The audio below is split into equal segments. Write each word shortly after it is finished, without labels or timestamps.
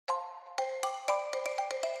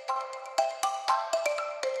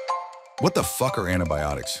What the fuck are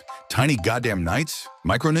antibiotics? Tiny goddamn knights?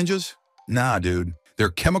 Micro ninjas? Nah, dude.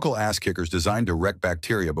 They're chemical ass kickers designed to wreck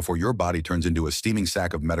bacteria before your body turns into a steaming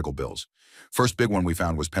sack of medical bills. First big one we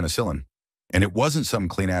found was penicillin. And it wasn't some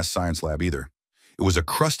clean-ass science lab either. It was a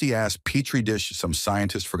crusty-ass petri dish some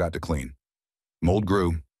scientist forgot to clean. Mold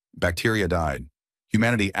grew. Bacteria died.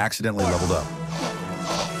 Humanity accidentally leveled up.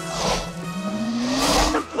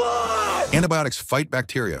 Antibiotics fight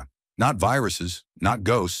bacteria, not viruses, not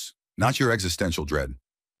ghosts, not your existential dread.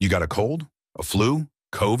 You got a cold? A flu?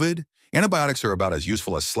 COVID? Antibiotics are about as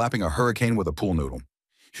useful as slapping a hurricane with a pool noodle.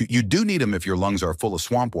 You do need them if your lungs are full of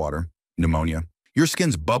swamp water, pneumonia, your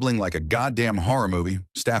skin's bubbling like a goddamn horror movie,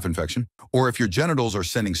 staph infection, or if your genitals are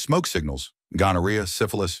sending smoke signals, gonorrhea,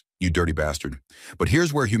 syphilis, you dirty bastard. But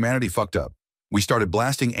here's where humanity fucked up. We started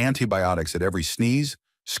blasting antibiotics at every sneeze,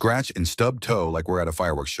 scratch, and stub toe like we're at a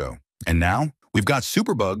fireworks show. And now, we've got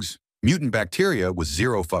superbugs, mutant bacteria with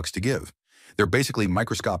zero fucks to give. They're basically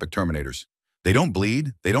microscopic terminators. They don't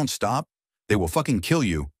bleed, they don't stop, they will fucking kill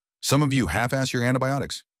you. Some of you half-ass your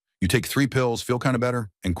antibiotics. You take 3 pills, feel kind of better,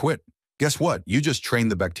 and quit. Guess what? You just trained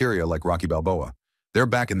the bacteria like Rocky Balboa. They're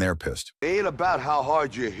back and they're pissed. It ain't about how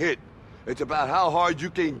hard you hit. It's about how hard you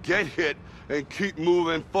can get hit and keep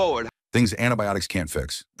moving forward. Things antibiotics can't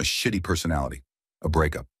fix. A shitty personality. A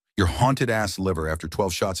breakup. Your haunted-ass liver after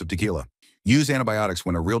 12 shots of tequila. Use antibiotics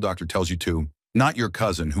when a real doctor tells you to, not your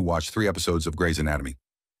cousin who watched 3 episodes of Grey's Anatomy.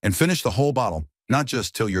 And finish the whole bottle, not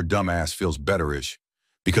just till your dumb ass feels better-ish.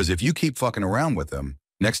 Because if you keep fucking around with them,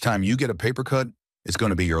 next time you get a paper cut, it's going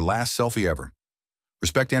to be your last selfie ever.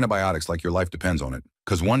 Respect antibiotics like your life depends on it,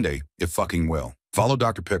 because one day it fucking will. Follow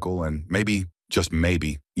Dr. Pickle and maybe, just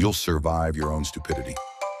maybe, you'll survive your own stupidity.